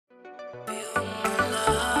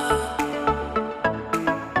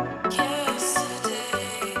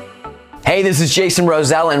Hey, this is Jason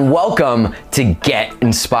Roselle, and welcome to Get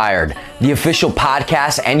Inspired, the official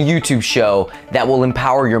podcast and YouTube show that will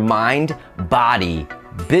empower your mind, body,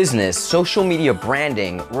 business, social media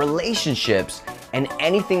branding, relationships, and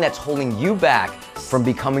anything that's holding you back from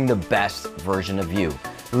becoming the best version of you.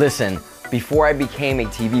 Listen, before I became a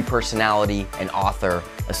TV personality, an author,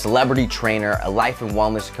 a celebrity trainer, a life and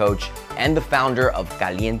wellness coach, and the founder of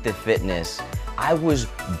Caliente Fitness, I was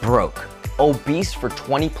broke, obese for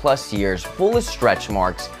 20 plus years, full of stretch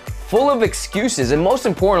marks, full of excuses, and most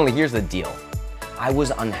importantly, here's the deal. I was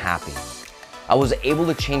unhappy. I was able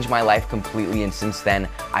to change my life completely, and since then,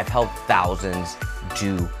 I've helped thousands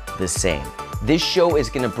do the same. This show is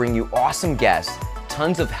gonna bring you awesome guests,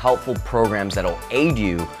 tons of helpful programs that'll aid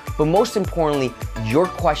you, but most importantly, your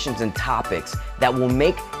questions and topics that will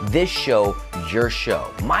make this show your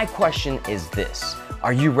show. My question is this: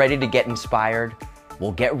 are you ready to get inspired?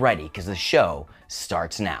 Well, get ready, because the show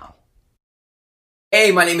starts now. Hey,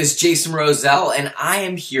 my name is Jason Roselle, and I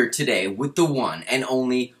am here today with the one and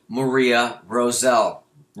only Maria Roselle.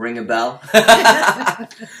 Ring a bell? My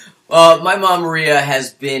mom, Maria,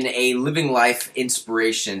 has been a living life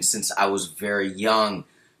inspiration since I was very young.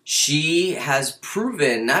 She has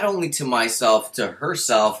proven, not only to myself, to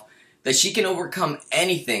herself, that she can overcome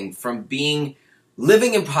anything from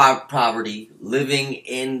living in poverty, living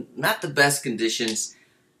in not the best conditions,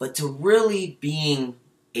 but to really being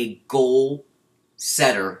a goal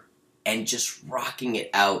setter and just rocking it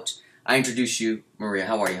out. I introduce you, Maria.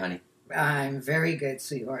 How are you, honey? I'm very good,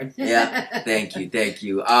 sweetheart. Yeah, thank you.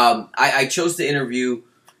 I chose to interview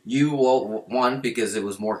you, one, because it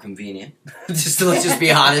was more convenient. Let's just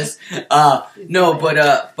be honest. I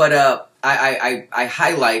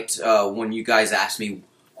highlight when you guys ask me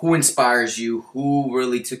who inspires you, who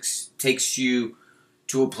really takes you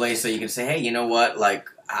to a place that you can say, hey, you know what, like,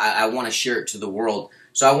 I want to share it to the world.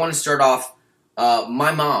 So I want to start off,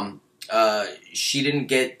 my mom, she didn't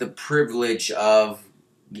get the privilege of,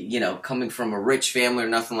 coming from a rich family or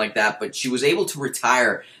nothing like that, but she was able to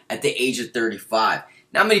retire at the age of 35.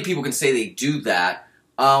 Not many people can say they do that.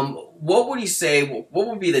 What would you say, what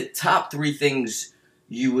would be the top 3 things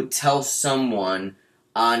you would tell someone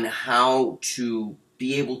on how to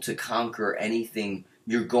be able to conquer anything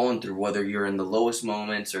you're going through, whether you're in the lowest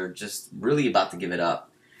moments or just really about to give it up?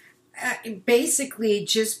 Basically,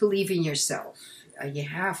 just believe in yourself. You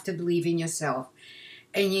have to believe in yourself.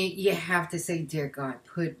 And you have to say, dear God,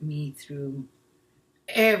 put me through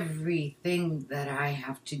everything that I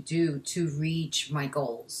have to do to reach my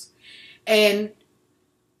goals. And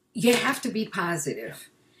you have to be positive.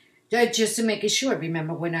 Just to make it short,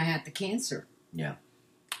 remember when I had the cancer? Yeah.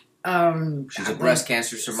 She's a breast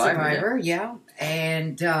cancer survivor. Yeah.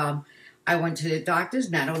 And I went to the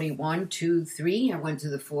doctors, not only 1, 2, 3. I went to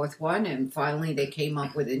the 4th one, and finally they came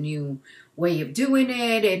up with a new way of doing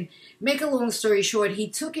it. And make a long story short, he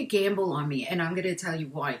took a gamble on me, and I'm going to tell you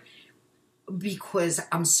why. Because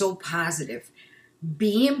I'm so positive.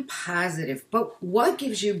 Being positive. But what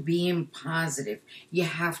gives you being positive? You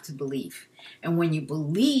have to believe. And when you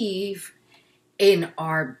believe in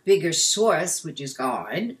our bigger source, which is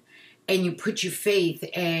God, and you put your faith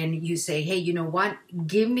and you say, hey, you know what?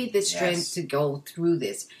 Give me the strength to go through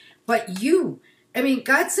this. But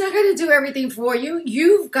God's not going to do everything for you.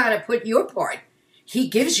 You've got to put your part. He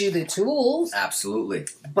gives you the tools. Absolutely.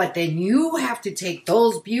 But then you have to take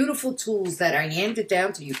those beautiful tools that are handed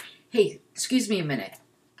down to you. Hey, excuse me a minute.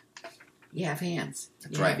 You have hands.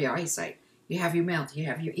 That's you right. have your eyesight. You have your mouth. You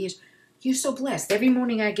have your ears. You're so blessed. Every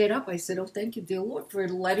morning I get up, I said, oh, thank you, dear Lord, for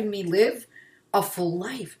letting me live a full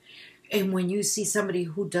life. And when you see somebody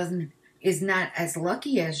who is not as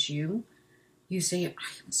lucky as you, you say, I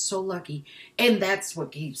am so lucky. And that's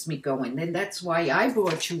what keeps me going. And that's why I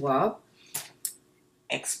brought you up,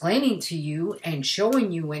 explaining to you and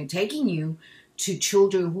showing you and taking you to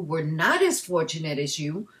children who were not as fortunate as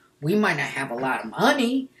you. We might not have a lot of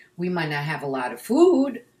money. We might not have a lot of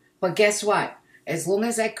food. But guess what? As long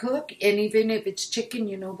as I cook, and even if it's chicken,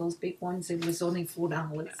 those big ones, it was only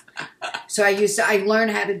 $4. So I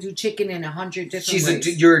learned how to do chicken in 100 different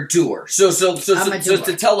ways. You're a doer. So I'm a doer.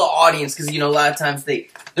 To tell the audience, because, a lot of times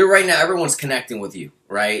they're right now, everyone's connecting with you,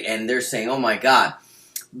 right? And they're saying, oh my God.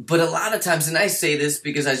 But a lot of times, and I say this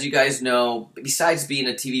because, as you guys know, besides being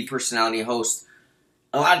a TV personality host,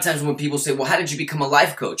 a lot of times when people say, well, how did you become a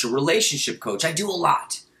life coach, a relationship coach? I do a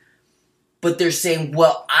lot. But they're saying,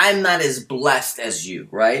 well, I'm not as blessed as you,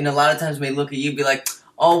 right? And a lot of times they look at you and be like,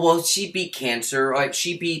 oh, well, she beat cancer, or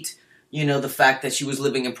she beat, the fact that she was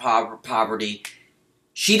living in poverty.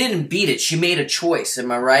 She didn't beat it. She made a choice.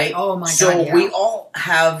 Am I right? Oh, my God, So we all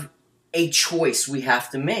have a choice we have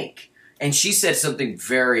to make. And she said something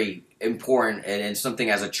very important, and something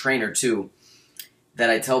as a trainer too, that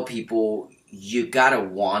I tell people, you gotta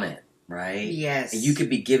want it, right? Yes. And you could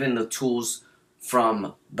be given the tools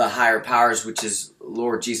from the higher powers, which is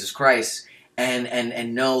Lord Jesus Christ,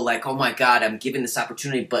 and know like, oh my God, I'm given this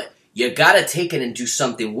opportunity, but you gotta take it and do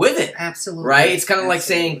something with it. Absolutely. Right? It's kind of like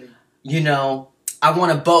saying, I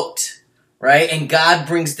want a boat. Right? And God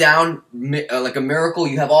brings down like a miracle.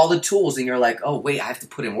 You have all the tools and you're like, oh, wait, I have to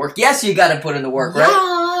put in work. Yes, you got to put in the work,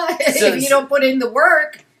 right? So, if you don't put in the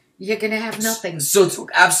work, you're going to have nothing.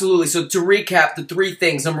 Absolutely. So to recap, the 3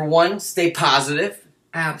 things. Number 1, stay positive.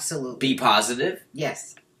 Absolutely. Be positive.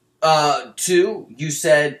 Yes. 2, you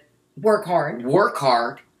said... Work hard. Work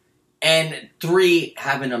hard. And 3,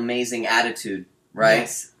 have an amazing attitude, right?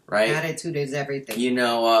 Yes. Right? Attitude is everything.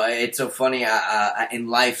 It's so funny. In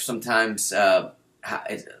life, sometimes I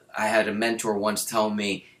had a mentor once tell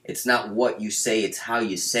me, it's not what you say, it's how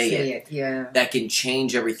you say it. Yeah. That can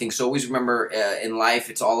change everything. So always remember, in life,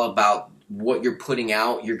 it's all about what you're putting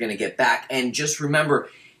out, you're going to get back. And just remember,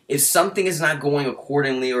 if something is not going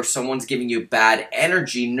accordingly or someone's giving you bad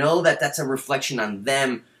energy, know that that's a reflection on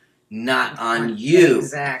them, not on you.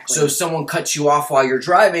 Exactly. So if someone cuts you off while you're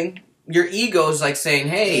driving... Your ego's like saying,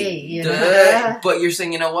 hey but you're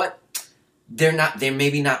saying, you know what? They're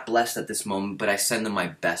maybe not blessed at this moment, but I send them my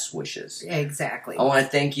best wishes. Exactly. I want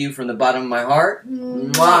to thank you from the bottom of my heart.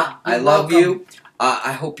 Mwah. I love you.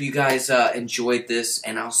 I hope you guys enjoyed this,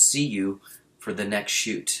 and I'll see you for the next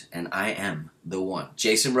shoot. And I am the one.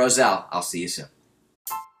 Jason Roselle. I'll see you soon.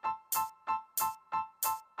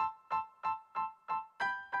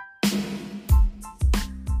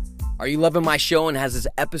 Are you loving my show, and has this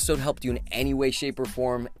episode helped you in any way, shape, or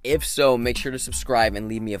form? If so, make sure to subscribe and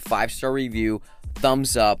leave me a 5-star review,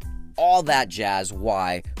 thumbs up, all that jazz.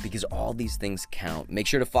 Why? Because all these things count. Make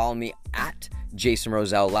sure to follow me at Jason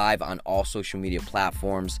Roselle Live on all social media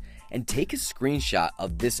platforms, and take a screenshot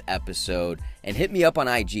of this episode and hit me up on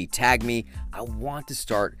IG. Tag me. I want to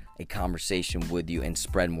start a conversation with you and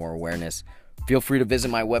spread more awareness. Feel free to visit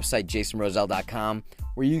my website, jasonroselle.com,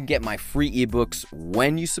 where you can get my free ebooks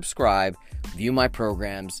when you subscribe, view my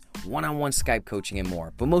programs, one-on-one Skype coaching, and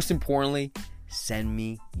more. But most importantly, send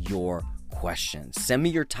me your questions. Send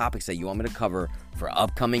me your topics that you want me to cover for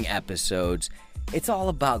upcoming episodes. It's all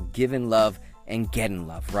about giving love and getting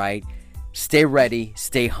love, right? Stay ready,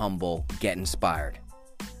 stay humble, get inspired.